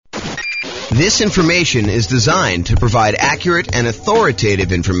This information is designed to provide accurate and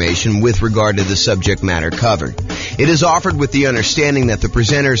authoritative information with regard to the subject matter covered. It is offered with the understanding that the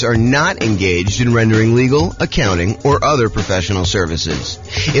presenters are not engaged in rendering legal, accounting, or other professional services.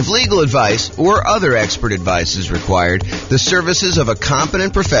 If legal advice or other expert advice is required, the services of a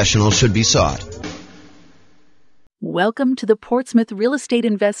competent professional should be sought. Welcome to the Portsmouth Real Estate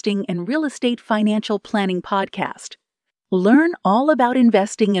Investing and Real Estate Financial Planning Podcast. Learn all about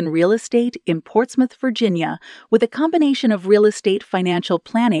investing in real estate in Portsmouth, Virginia, with a combination of real estate financial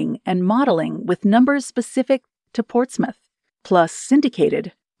planning and modeling with numbers specific to Portsmouth, plus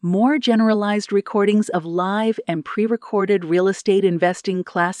syndicated, more generalized recordings of live and pre-recorded real estate investing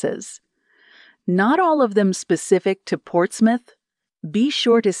classes. Not all of them specific to Portsmouth. Be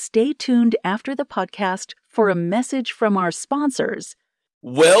sure to stay tuned after the podcast for a message from our sponsors.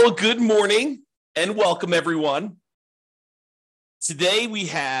 Well, good morning and welcome, everyone. Today we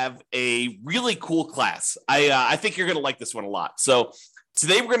have a really cool class. I think you're going to like this one a lot. So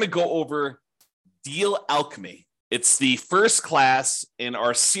today we're going to go over Deal Alchemy. It's the first class in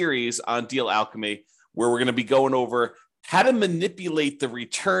our series on Deal Alchemy, where we're going to be going over how to manipulate the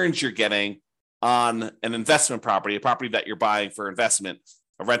returns you're getting on an investment property, a property that you're buying for investment,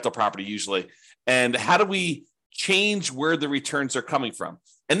 a rental property usually, and how do we change where the returns are coming from.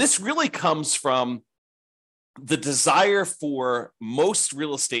 And this really comes from the desire for most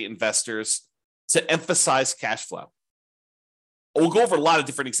real estate investors to emphasize cash flow. We'll go over a lot of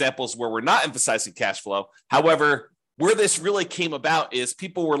different examples where we're not emphasizing cash flow. However, where this really came about is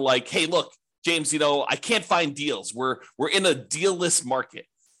people were like, hey, look, James, I can't find deals. We're in a deal-less market.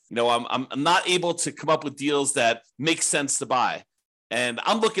 I'm not able to come up with deals that make sense to buy. And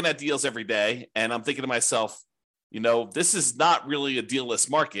I'm looking at deals every day and I'm thinking to myself, this is not really a deal-less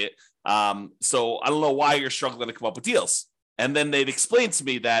market. So I don't know why you're struggling to come up with deals. And then they'd explain to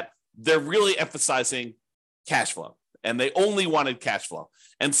me that they're really emphasizing cash flow and they only wanted cash flow.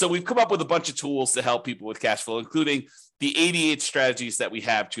 And so we've come up with a bunch of tools to help people with cash flow, including the 88 strategies that we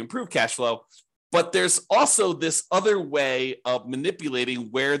have to improve cash flow. But there's also this other way of manipulating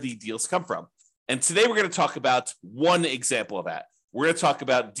where the deals come from. And today we're going to talk about one example of that. We're going to talk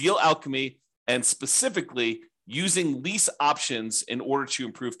about Deal Alchemy and specifically using lease options in order to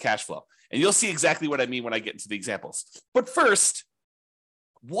improve cash flow. And you'll see exactly what I mean when I get into the examples. But first,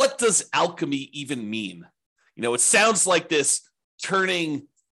 what does alchemy even mean? It sounds like this turning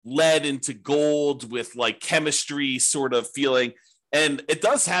lead into gold with like chemistry sort of feeling. And it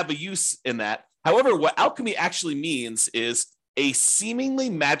does have a use in that. However, what alchemy actually means is a seemingly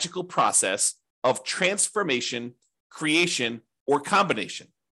magical process of transformation, creation, or combination.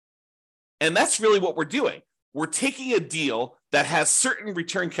 And that's really what we're doing. We're taking a deal that has certain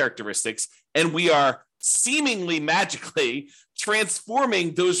return characteristics, and we are seemingly magically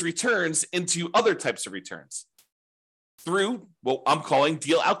transforming those returns into other types of returns through what I'm calling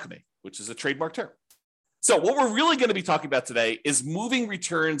deal alchemy, which is a trademark term. So what we're really going to be talking about today is moving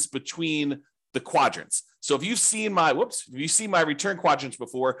returns between the quadrants. So if you've seen my return quadrants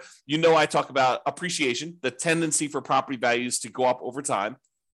before, I talk about appreciation, the tendency for property values to go up over time,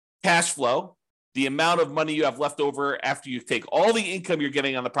 cash flow, the amount of money you have left over after you take all the income you're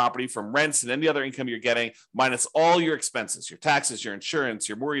getting on the property from rents and any other income you're getting, minus all your expenses, your taxes, your insurance,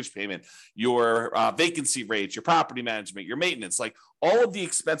 your mortgage payment, your vacancy rates, your property management, your maintenance, like all of the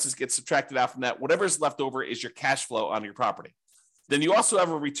expenses get subtracted out from that. Whatever's left over is your cash flow on your property. Then you also have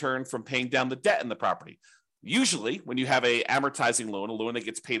a return from paying down the debt in the property. Usually when you have a amortizing loan, a loan that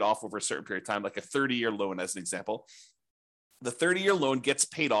gets paid off over a certain period of time, like a 30-year loan as an example, the 30-year loan gets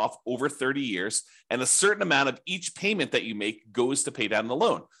paid off over 30 years, and a certain amount of each payment that you make goes to pay down the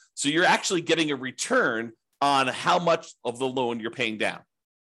loan. So you're actually getting a return on how much of the loan you're paying down.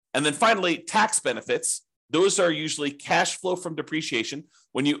 And then finally, tax benefits. Those are usually cash flow from depreciation.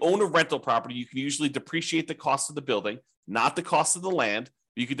 When you own a rental property, you can usually depreciate the cost of the building, not the cost of the land.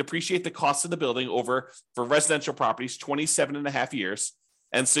 You can depreciate the cost of the building over, for residential properties, 27 and a half years.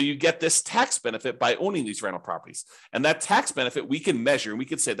 And so you get this tax benefit by owning these rental properties. And that tax benefit we can measure, and we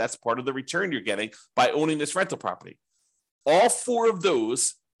can say that's part of the return you're getting by owning this rental property. All four of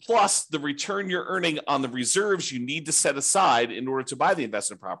those, plus the return you're earning on the reserves you need to set aside in order to buy the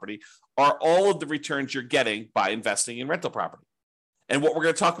investment property, are all of the returns you're getting by investing in rental property. And what we're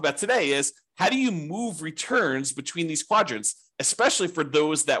going to talk about today is how do you move returns between these quadrants, especially for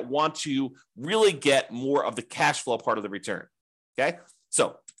those that want to really get more of the cash flow part of the return. Okay.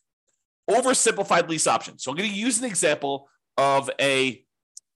 So oversimplified lease options. So I'm going to use an example of a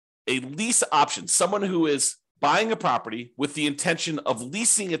lease option, someone who is buying a property with the intention of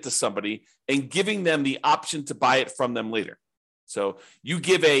leasing it to somebody and giving them the option to buy it from them later. So you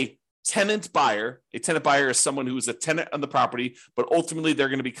give a tenant buyer. A tenant buyer is someone who is a tenant on the property, but ultimately they're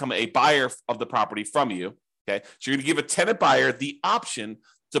going to become a buyer of the property from you. Okay, so you're going to give a tenant buyer the option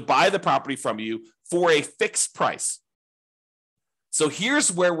to buy the property from you for a fixed price. So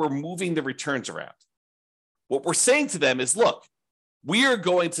here's where we're moving the returns around. What we're saying to them is, look, we are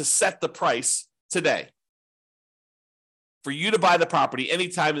going to set the price today for you to buy the property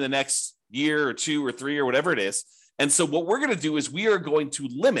anytime in the next year or 2 or 3 or whatever it is. And so what we're going to do is we are going to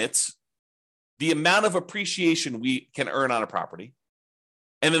limit the amount of appreciation we can earn on a property.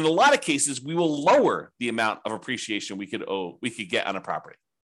 And in a lot of cases, we will lower the amount of appreciation we could get on a property.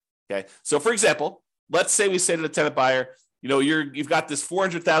 Okay. So for example, let's say we say to the tenant buyer, you've got this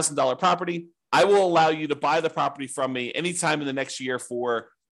 $400,000 property. I will allow you to buy the property from me anytime in the next year for,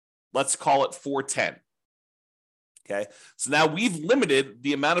 let's call it $410,000. Okay. So now we've limited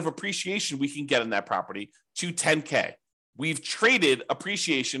the amount of appreciation we can get on that property to $10,000. We've traded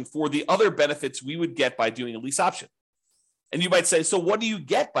appreciation for the other benefits we would get by doing a lease option. And you might say, so what do you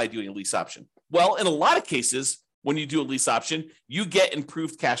get by doing a lease option? Well, in a lot of cases, when you do a lease option, you get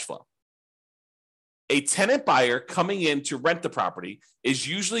improved cash flow. A tenant buyer coming in to rent the property is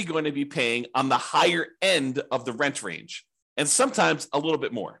usually going to be paying on the higher end of the rent range, and sometimes a little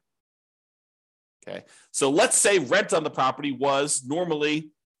bit more. Okay, so let's say rent on the property was normally,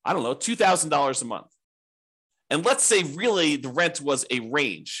 $2,000 a month. And let's say really the rent was a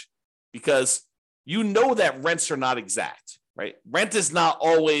range, because that rents are not exact, right? Rent is not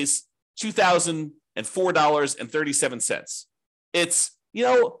always $2,004.37. It's,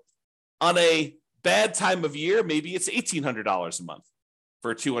 on a bad time of year, maybe it's $1,800 a month for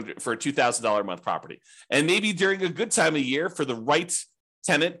a $2,000 a month property. And maybe during a good time of year for the right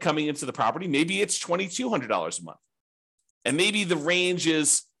tenant coming into the property, maybe it's $2,200 a month. And maybe the range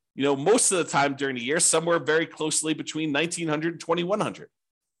is, most of the time during the year, somewhere very closely between $1,900 and $2,100.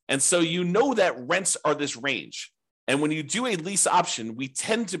 And so that rents are this range. And when you do a lease option, we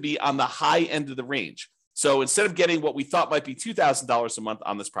tend to be on the high end of the range. So instead of getting what we thought might be $2,000 a month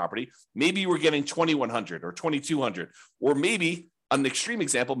on this property, maybe we're getting $2,100 or $2,200, or maybe an extreme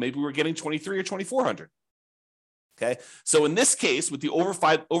example, maybe we're getting $2,300 or $2,400. Okay. So in this case, with the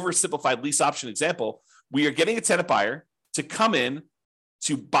oversimplified lease option example, we are getting a tenant buyer to come in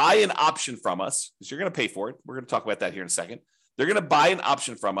to buy an option from us, because you're going to pay for it. We're going to talk about that here in a second. They're going to buy an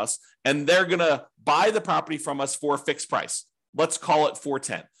option from us, and they're going to buy the property from us for a fixed price. Let's call it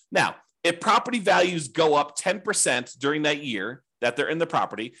 $410,000. Now, if property values go up 10% during that year that they're in the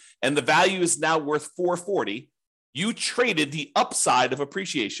property, and the value is now worth $440,000, you traded the upside of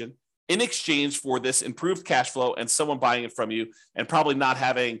appreciation in exchange for this improved cash flow and someone buying it from you, and probably not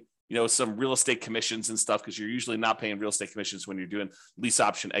having some real estate commissions and stuff, because you're usually not paying real estate commissions when you're doing lease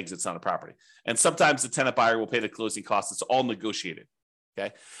option exits on a property. And sometimes the tenant buyer will pay the closing costs. It's all negotiated.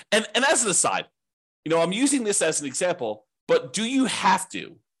 Okay. And as an aside, I'm using this as an example, but do you have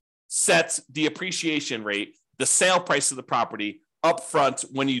to set the appreciation rate, the sale price of the property up front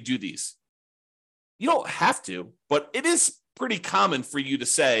when you do these? You don't have to, but it is pretty common for you to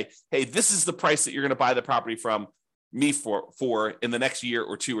say, hey, this is the price that you're going to buy the property from me for in the next year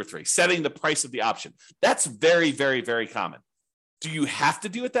or 2 or 3, setting the price of the option. That's very, very, very common. Do you have to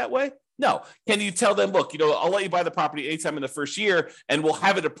do it that way? No. Can you tell them, look, I'll let you buy the property anytime in the first year, and we'll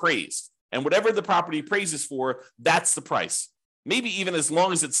have it appraised. And whatever the property appraises for, that's the price. Maybe even as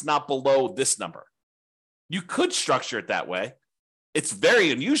long as it's not below this number. You could structure it that way. It's very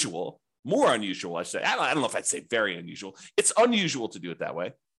unusual, more unusual, I say. I don't know if I'd say very unusual. It's unusual to do it that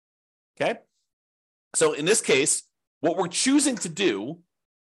way. Okay. So in this case, what we're choosing to do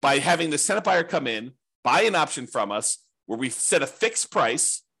by having the tenant buyer come in, buy an option from us, where we set a fixed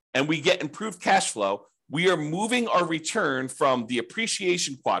price and we get improved cash flow, we are moving our return from the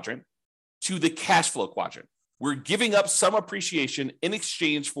appreciation quadrant to the cash flow quadrant. We're giving up some appreciation in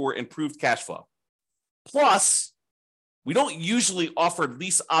exchange for improved cash flow. Plus, we don't usually offer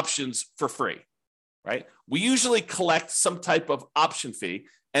lease options for free, right? We usually collect some type of option fee.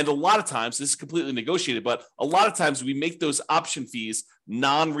 And a lot of times, this is completely negotiated, but a lot of times we make those option fees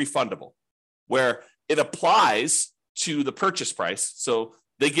non-refundable, where it applies to the purchase price. So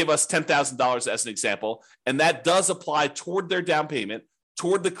they give us $10,000 as an example, and that does apply toward their down payment,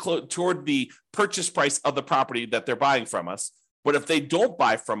 toward the purchase price of the property that they're buying from us. But if they don't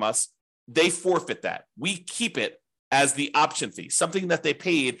buy from us, they forfeit that. We keep it as the option fee, something that they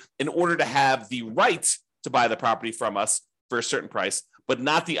paid in order to have the right to buy the property from us for a certain price, but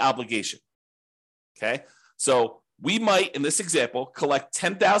not the obligation. Okay. So we might, in this example, collect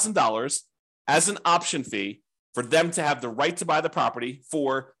 $10,000 as an option fee for them to have the right to buy the property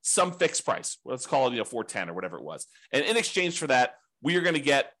for some fixed price. Let's call it, $410,000 or whatever it was. And in exchange for that, we are going to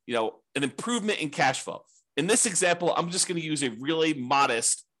get, an improvement in cash flow. In this example, I'm just going to use a really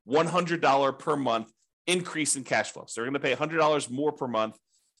modest $100 per month increase in cash flow. So we're going to pay $100 more per month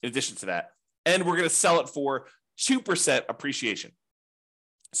in addition to that. And we're going to sell it for 2% appreciation.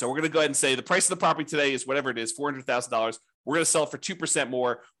 So we're going to go ahead and say the price of the property today is whatever it is, $400,000. We're going to sell it for 2%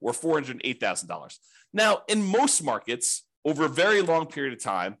 more, or $408,000. Now, in most markets, over a very long period of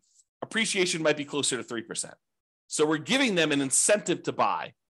time, appreciation might be closer to 3%. So we're giving them an incentive to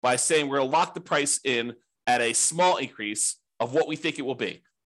buy by saying we're going to lock the price in at a small increase of what we think it will be.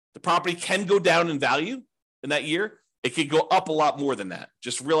 The property can go down in value in that year. It can go up a lot more than that.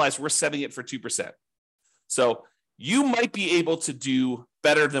 Just realize we're setting it for 2%. So you might be able to do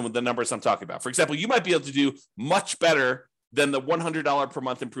better than the numbers I'm talking about. For example, you might be able to do much better than the $100 per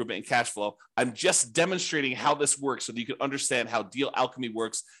month improvement in cash flow. I'm just demonstrating how this works so that you can understand how Deal Alchemy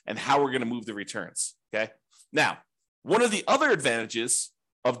works and how we're going to move the returns. Okay. Now, one of the other advantages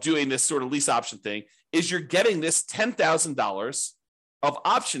of doing this sort of lease option thing is you're getting this $10,000 of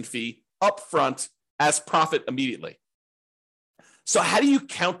option fee upfront as profit immediately. So how do you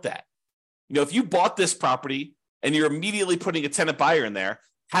count that? If you bought this property and you're immediately putting a tenant buyer in there,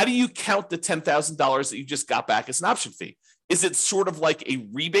 how do you count the $10,000 that you just got back as an option fee? Is it sort of like a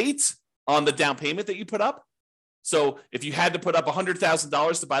rebate on the down payment that you put up? So if you had to put up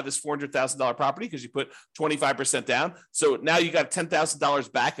 $100,000 to buy this $400,000 property because you put 25% down, so now you got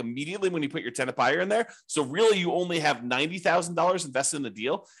 $10,000 back immediately when you put your tenant buyer in there. So really you only have $90,000 invested in the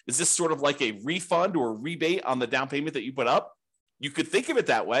deal. Is this sort of like a refund or a rebate on the down payment that you put up? You could think of it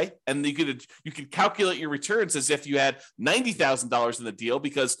that way, and you could calculate your returns as if you had $90,000 in the deal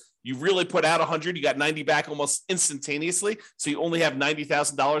because you really put out 100, you got 90 back almost instantaneously. So you only have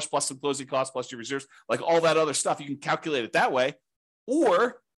 $90,000 plus some closing costs plus your reserves, like all that other stuff. You can calculate it that way,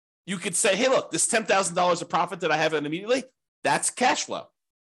 or you could say, "Hey, look, this $10,000 of profit that I have immediately, that's cash flow."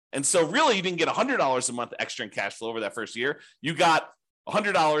 And so really, you didn't get $100 a month extra in cash flow over that first year. You got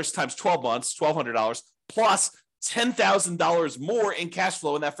 $100 times 12 months, $1,200 plus $10,000 more in cash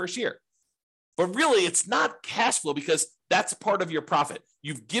flow in that first year. But really, it's not cash flow because that's part of your profit.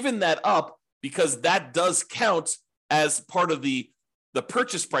 You've given that up because that does count as part of the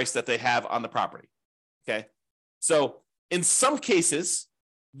purchase price that they have on the property. Okay. So in some cases,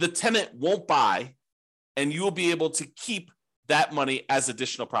 the tenant won't buy and you will be able to keep that money as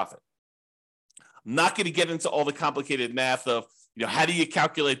additional profit. I'm not going to get into all the complicated math of, how do you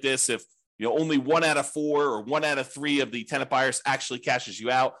calculate this if only 1 out of 4 or 1 out of 3 of the tenant buyers actually cashes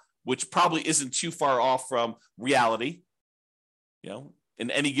you out, which probably isn't too far off from reality, in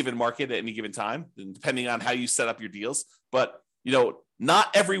any given market at any given time, and depending on how you set up your deals. But,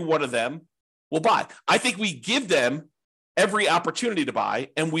 not every one of them will buy. I think we give them every opportunity to buy,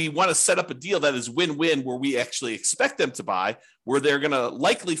 and we want to set up a deal that is win-win where we actually expect them to buy, where they're going to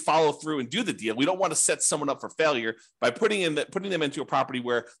likely follow through and do the deal. We don't want to set someone up for failure by putting them into a property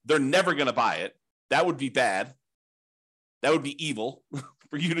where they're never going to buy it. That would be bad. That would be evil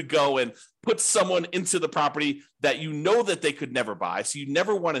for you to go and put someone into the property that that they could never buy. So you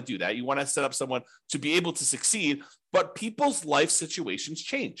never want to do that. You want to set up someone to be able to succeed, but people's life situations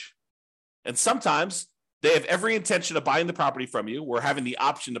change. And sometimes they have every intention of buying the property from you or having the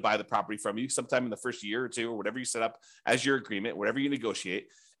option to buy the property from you sometime in the first year or two or whatever you set up as your agreement, whatever you negotiate.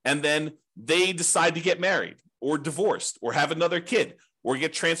 And then they decide to get married or divorced or have another kid or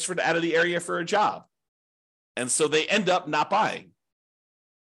get transferred out of the area for a job. And so they end up not buying.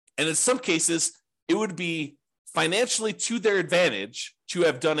 And in some cases, it would be financially to their advantage to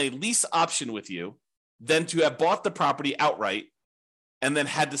have done a lease option with you than to have bought the property outright and then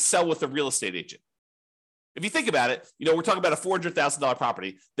had to sell with a real estate agent. If you think about it, we're talking about a $400,000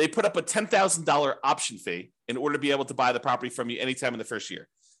 property. They put up a $10,000 option fee in order to be able to buy the property from you anytime in the first year.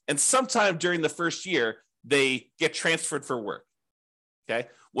 And sometime during the first year, they get transferred for work. Okay.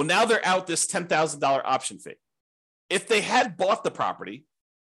 Well, now they're out this $10,000 option fee. If they had bought the property,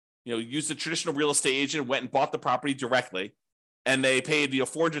 used a traditional real estate agent, went and bought the property directly, and they paid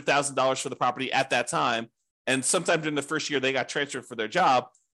 $400,000 for the property at that time, and sometime during the first year they got transferred for their job,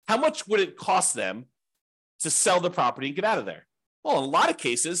 how much would it cost them to sell the property and get out of there? Well, in a lot of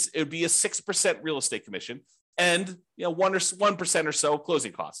cases, it would be a 6% real estate commission and 1% or so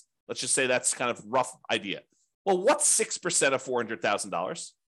closing costs. Let's just say that's kind of rough idea. Well, what's 6% of $400,000?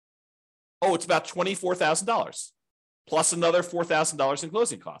 Oh, it's about $24,000 plus another $4,000 in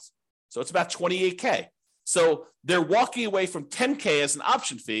closing costs. So it's about $28K. So they're walking away from $10K as an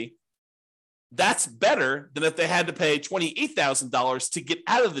option fee. That's better than if they had to pay $28,000 to get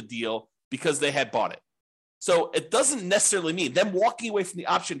out of the deal because they had bought it. So it doesn't necessarily mean them walking away from the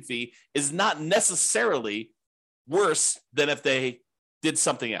option fee is not necessarily worse than if they did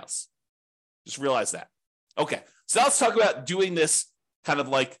something else. Just realize that. Okay, so now let's talk about doing this kind of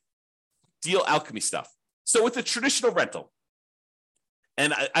like deal alchemy stuff. So with the traditional rental,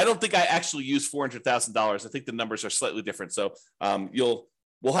 and I don't think I actually use $400,000. I think the numbers are slightly different. So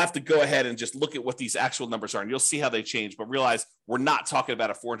we'll have to go ahead and just look at what these actual numbers are, and you'll see how they change. But realize we're not talking about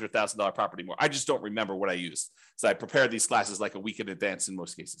a $400,000 property anymore. I just don't remember what I used. So I prepared these classes like a week in advance in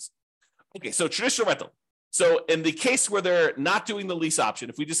most cases. Okay, so traditional rental. So in the case where they're not doing the lease option,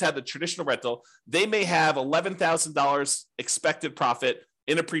 if we just had the traditional rental, they may have $11,000 expected profit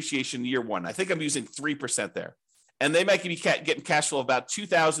in appreciation year one. I think I'm using 3% there. And they might be getting cash flow of about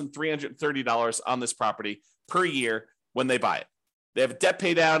 $2,330 on this property per year when they buy it. They have a debt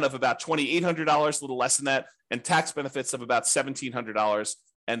pay down of about $2,800, a little less than that, and tax benefits of about $1,700.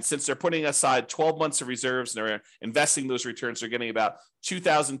 And since they're putting aside 12 months of reserves and they're investing those returns, they're getting about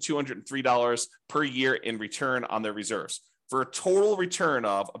 $2,203 per year in return on their reserves for a total return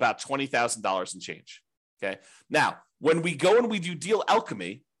of about $20,000 in change. Okay. Now, when we go and we do deal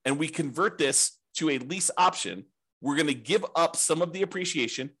alchemy and we convert this to a lease option, we're going to give up some of the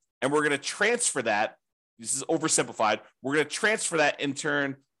appreciation and we're going to transfer that. This is oversimplified. We're going to transfer that in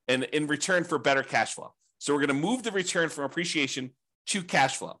turn and in return for better cash flow. So we're going to move the return from appreciation to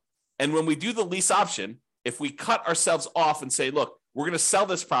cash flow. And when we do the lease option, if we cut ourselves off and say, look, we're going to sell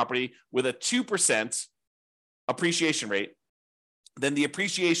this property with a 2% appreciation rate, then the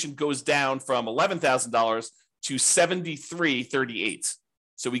appreciation goes down from $11,000 to $73,338.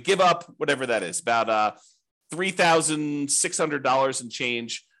 So we give up whatever that is, about $3,600 and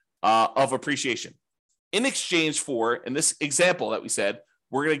change of appreciation. In exchange for, in this example that we said,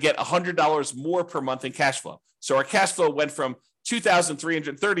 we're going to get $100 more per month in cash flow. So our cash flow went from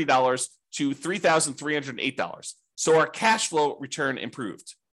 $2,330 to $3,308. So our cash flow return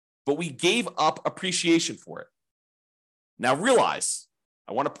improved, but we gave up appreciation for it. Now realize,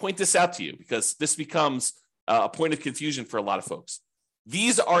 I want to point this out to you because this becomes a point of confusion for a lot of folks.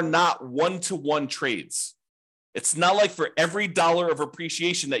 These are not one-to-one trades. It's not like for every dollar of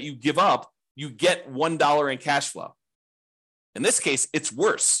appreciation that you give up, you get $1 in cash flow. In this case, it's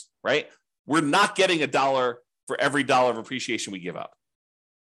worse, right? We're not getting $1 for every dollar of appreciation we give up.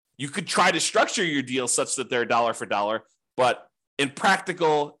 You could try to structure your deal such that they're dollar for dollar, but in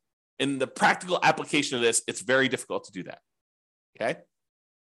the practical application of this, it's very difficult to do that. Okay.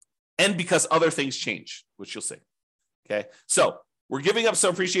 And because other things change, which you'll see. Okay. So we're giving up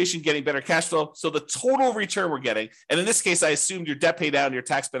some appreciation, getting better cash flow. So the total return we're getting, and in this case, I assumed your debt pay down and your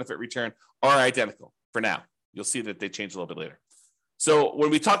tax benefit return are identical for now. You'll see that they change a little bit later. So when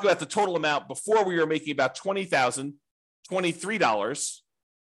we talk about the total amount, before we were making about $20,023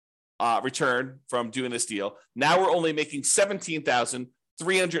 return from doing this deal. Now we're only making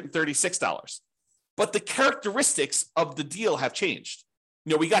 $17,336. But the characteristics of the deal have changed.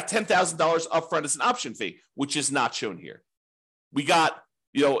 You know, we got $10,000 upfront as an option fee, which is not shown here. We got,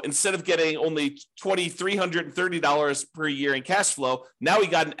 instead of getting only $2,330 per year in cash flow, now we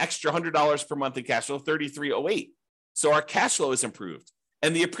got an extra $100 per month in cash flow, $3,308. So our cash flow is improved.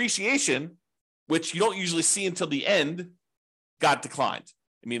 And the appreciation, which you don't usually see until the end, got declined.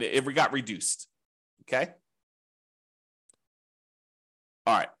 I mean, it got reduced. Okay?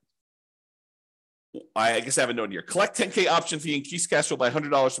 All right. I guess I have a note here. Collect $10K option fee, increase cash flow by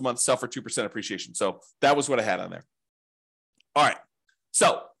 $100 a month, sell for 2% appreciation. So that was what I had on there. All right.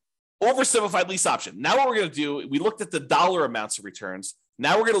 So oversimplified lease option. Now what we're going to do, we looked at the dollar amounts of returns.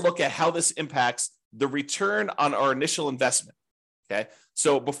 Now we're going to look at how this impacts the return on our initial investment. Okay.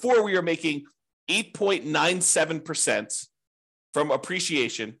 So before we were making 8.97% from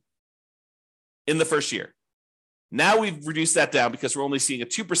appreciation in the first year. Now we've reduced that down because we're only seeing a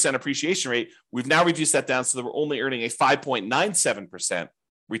 2% appreciation rate. We've now reduced that down so that we're only earning a 5.97%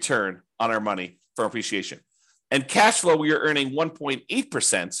 return on our money from appreciation. And cash flow, we are earning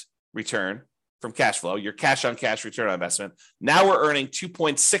 1.8% return from cash flow, your cash on cash return on investment. Now we're earning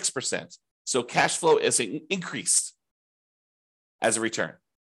 2.6%. So cash flow is increased as a return.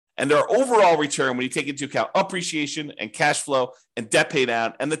 And our overall return, when you take into account appreciation and cash flow and debt pay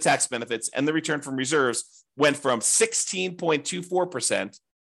down and the tax benefits and the return from reserves, went from 16.24%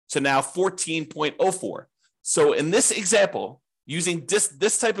 to now 14.04%. So in this example, using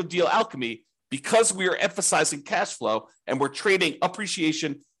this type of deal alchemy, because we are emphasizing cash flow and we're trading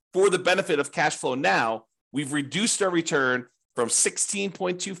appreciation for the benefit of cash flow now, we've reduced our return from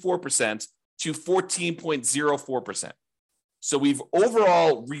 16.24% to 14.04%. So we've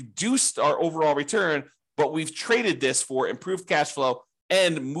overall reduced our overall return, but we've traded this for improved cash flow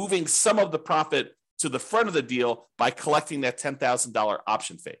and moving some of the profit to the front of the deal by collecting that $10,000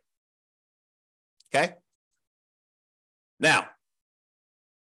 option fee. Okay? Now,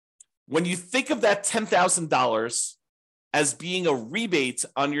 when you think of that $10,000 as being a rebate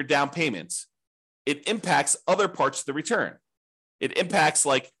on your down payment, it impacts other parts of the return. It impacts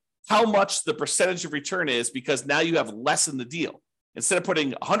like how much the percentage of return is, because now you have less in the deal. Instead of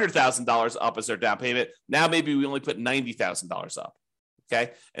putting $100,000 up as our down payment, now maybe we only put $90,000 up.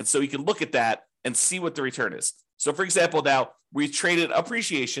 Okay. And so you can look at that and see what the return is. So for example, now we traded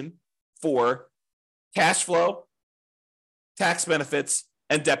appreciation for cash flow, tax benefits,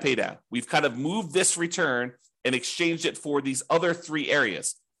 and debt pay down. We've kind of moved this return and exchanged it for these other three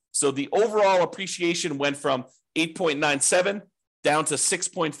areas. So the overall appreciation went from 8.97 down to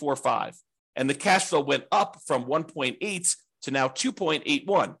 6.45. And the cash flow went up from 1.8 to now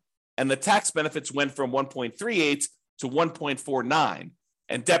 2.81. And the tax benefits went from 1.38 to 1.49.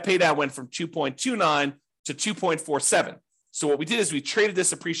 And debt pay down went from 2.29 to 2.47. So what we did is we traded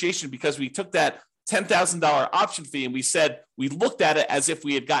this appreciation because we took that $10,000 option fee and we said, we looked at it as if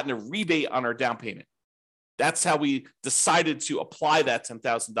we had gotten a rebate on our down payment. That's how we decided to apply that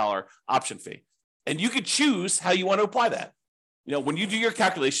 $10,000 option fee. And you could choose how you want to apply that. You know, when you do your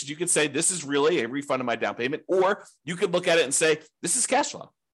calculations, you could say, this is really a refund of my down payment, or you could look at it and say, this is cash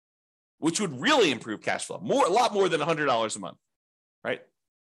flow, which would really improve cash flow, a lot more than $100 a month, right?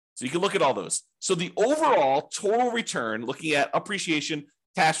 So you can look at all those. So the overall total return, looking at appreciation,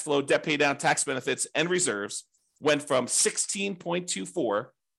 cash flow, debt pay down, tax benefits, and reserves, went from 16.24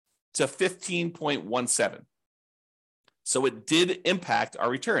 to 15.17. So it did impact our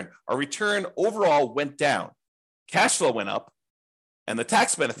return. Our return overall went down. Cash flow went up, and the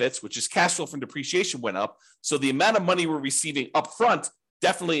tax benefits, which is cash flow from depreciation, went up. So the amount of money we're receiving upfront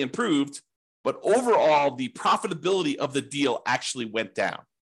definitely improved, but overall, the profitability of the deal actually went down.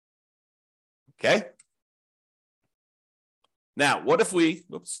 Okay? Now, what if we,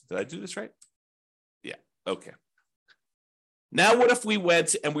 oops, did I do this right? Yeah, okay. Now, what if we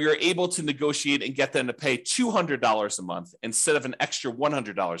went and we were able to negotiate and get them to pay $200 a month instead of an extra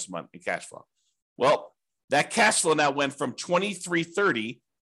 $100 a month in cash flow? Well, that cash flow now went from $2,330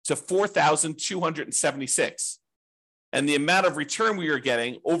 to $4,276. And the amount of return we were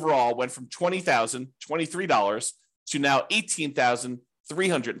getting overall went from $20,023 to now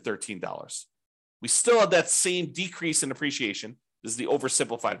 $18,313. We still had that same decrease in appreciation. This is the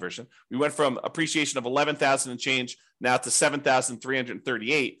oversimplified version. We went from appreciation of 11,000 and change now to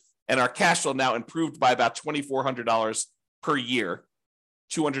 7,338. And our cash flow now improved by about $2,400 per year,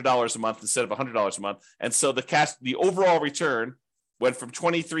 $200 a month instead of $100 a month. And so the overall return went from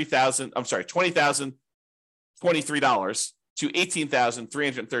 $20,023 to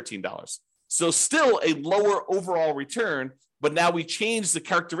 $18,313. So still a lower overall return, but now we changed the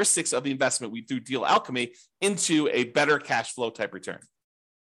characteristics of the investment we do deal Alchemy into a better cash flow type return.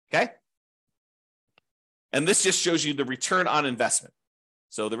 Okay? And this just shows you the return on investment.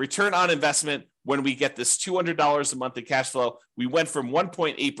 So the return on investment, when we get this $200 a month in cash flow, we went from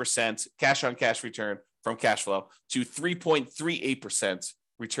 1.8% cash on cash return from cash flow to 3.38%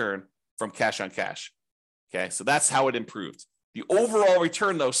 return from cash on cash. Okay, so that's how it improved. The overall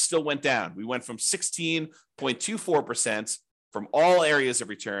return, though, still went down. We went from 16.24% from all areas of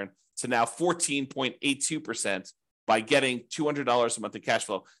return to now 14.82% by getting $200 a month in cash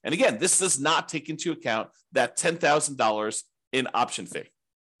flow. And again, this does not take into account that $10,000 in option fee.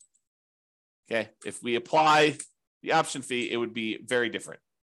 Okay, if we apply the option fee, it would be very different,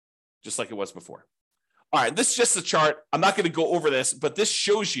 just like it was before. All right, this is just a chart. I'm not going to go over this, but this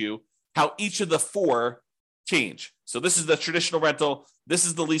shows you how each of the four change. So this is the traditional rental. This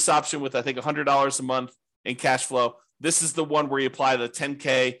is the lease option with, I think, $100 a month in cash flow. This is the one where you apply the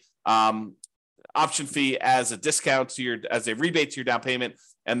 $10K option fee as a discount to as a rebate to your down payment.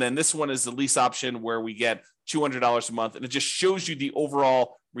 And then this one is the lease option where we get $200 a month. And it just shows you the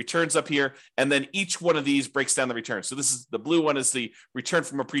overall returns up here. And then each one of these breaks down the return. So this is the blue one is the return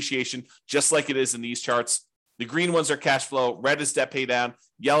from appreciation, just like it is in these charts. The green ones are cash flow. Red is debt pay down.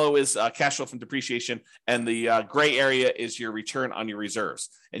 Yellow is cash flow from depreciation. And the gray area is your return on your reserves.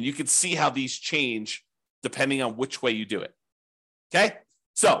 And you can see how these change depending on which way you do it. Okay?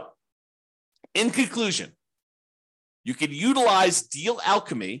 So, in conclusion, you can utilize deal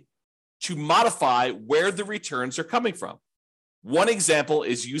alchemy to modify where the returns are coming from. One example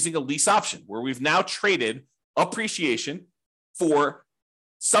is using a lease option, where we've now traded appreciation for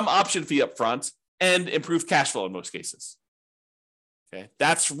some option fee up front and improved cash flow in most cases. Okay,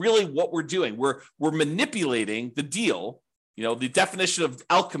 that's really what we're doing. We're manipulating the deal. You know, the definition of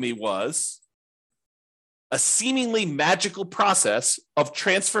alchemy was a seemingly magical process of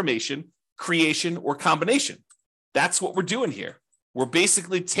transformation, creation, or combination. That's what we're doing here. We're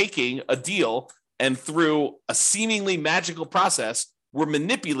basically taking a deal and through a seemingly magical process, we're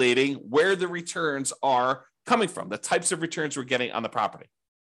manipulating where the returns are coming from, the types of returns we're getting on the property.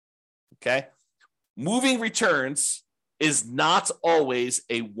 Okay? Moving returns is not always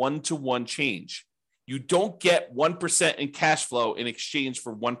a one-to-one change. You don't get 1% in cash flow in exchange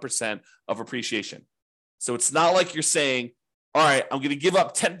for 1% of appreciation. So it's not like you're saying, all right, I'm going to give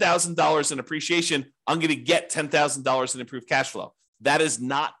up $10,000 in appreciation. I'm going to get $10,000 in improved cash flow. That is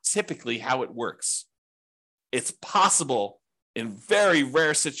not typically how it works. It's possible in very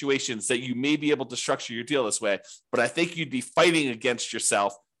rare situations that you may be able to structure your deal this way, but I think you'd be fighting against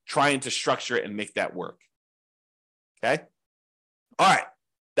yourself trying to structure it and make that work. Okay? All right.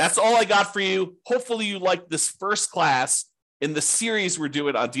 That's all I got for you. Hopefully you liked this first class in the series we're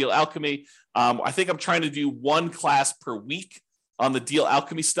doing on Deal Alchemy. I think I'm trying to do one class per week on the Deal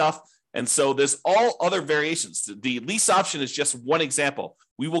Alchemy stuff. And so there's all other variations. The lease option is just one example.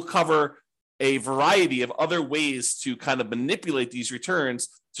 We will cover a variety of other ways to kind of manipulate these returns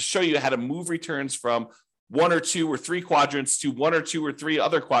to show you how to move returns from 1 or 2 or 3 quadrants to 1 or 2 or 3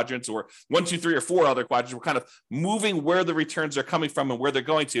 other quadrants, or 1, 2, 3 or 4 other quadrants. We're kind of moving where the returns are coming from and where they're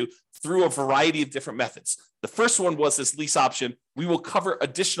going to through a variety of different methods. The first one was this lease option. We will cover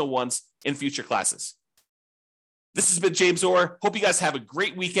additional ones in future classes. This has been James Orr. Hope you guys have a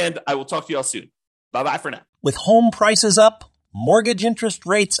great weekend. I will talk to you all soon. Bye-bye for now. With home prices up, mortgage interest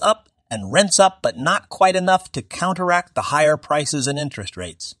rates up, and rents up, but not quite enough to counteract the higher prices and interest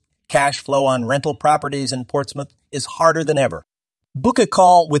rates, cash flow on rental properties in Portsmouth is harder than ever. Book a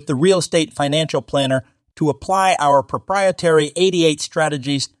call with the Real Estate Financial Planner to apply our proprietary 88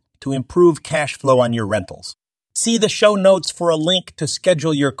 strategies to improve cash flow on your rentals. See the show notes for a link to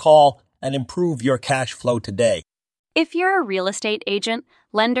schedule your call and improve your cash flow today. If you're a real estate agent,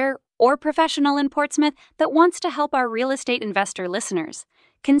 lender, or professional in Portsmouth that wants to help our real estate investor listeners,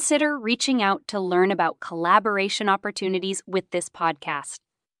 consider reaching out to learn about collaboration opportunities with this podcast.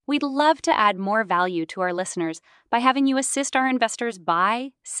 We'd love to add more value to our listeners by having you assist our investors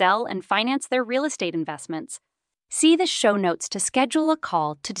buy, sell, and finance their real estate investments. See the show notes to schedule a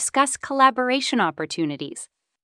call to discuss collaboration opportunities.